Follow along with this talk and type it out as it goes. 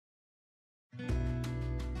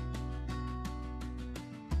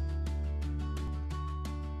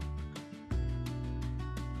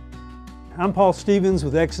I'm Paul Stevens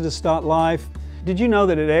with Exodus.Life. Did you know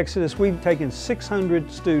that at Exodus we've taken 600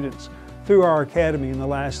 students through our academy in the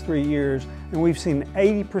last 3 years, and we've seen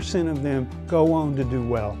 80% of them go on to do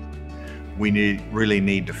well? We really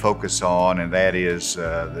need to focus on, and that is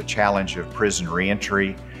the challenge of prison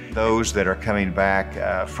reentry, those that are coming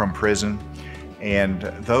back from prison, and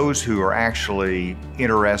those who are actually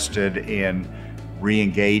interested in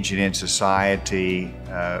re-engaging in society,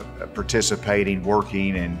 participating,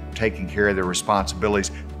 working, and taking care of their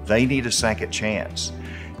responsibilities. They need a second chance.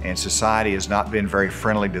 And society has not been very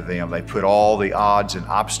friendly to them. They put all the odds and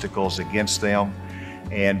obstacles against them,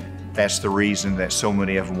 and that's the reason that so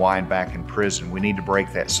many of them wind back in prison. We need to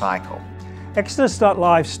break that cycle.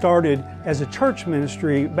 Exodus.Life started as a church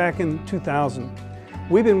ministry back in 2000.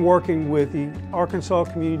 We've been working with the Arkansas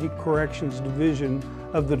Community Corrections Division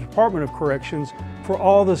of the Department of Corrections for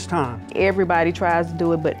all this time. Everybody tries to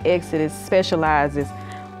do it, but Exodus specializes.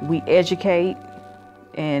 We educate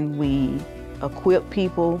and we equip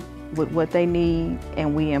people with what they need,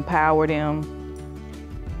 and we empower them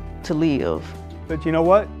to live. But you know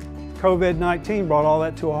what? COVID-19 brought all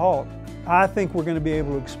that to a halt. I think we're going to be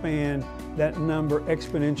able to expand that number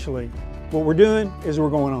exponentially. What we're doing is we're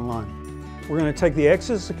going online. We're going to take the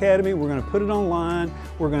Exodus Academy, we're going to put it online,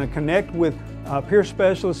 we're going to connect with peer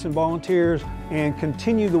specialists and volunteers and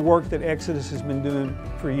continue the work that Exodus has been doing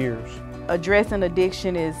for years. Addressing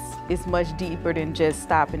addiction is much deeper than just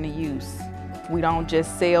stopping the use. We don't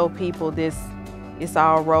just sell people this, it's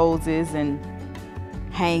all roses and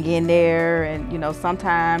hang in there, and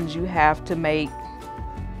sometimes you have to make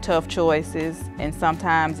tough choices, and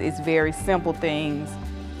sometimes it's very simple things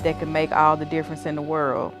that can make all the difference in the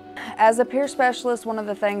world. As a peer specialist, one of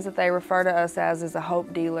the things that they refer to us as is a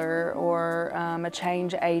hope dealer or a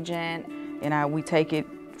change agent. And we take it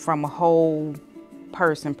from a whole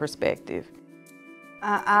person perspective.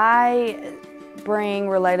 I bring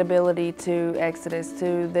relatability to Exodus,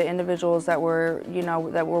 to the individuals that we're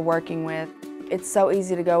working with. It's so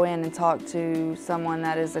easy to go in and talk to someone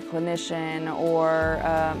that is a clinician or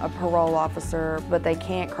a parole officer, but they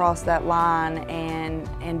can't cross that line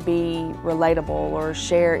and be relatable or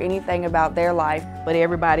share anything about their life. But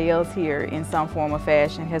everybody else here, in some form or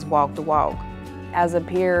fashion, has walked the walk. As a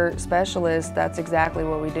peer specialist, that's exactly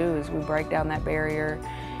what we do, is we break down that barrier.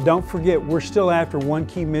 Don't forget, we're still after one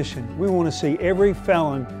key mission. We want to see every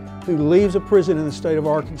felon who leaves a prison in the state of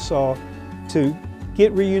Arkansas to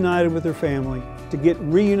get reunited with their family, to get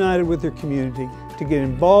reunited with their community, to get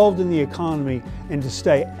involved in the economy, and to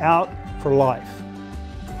stay out for life.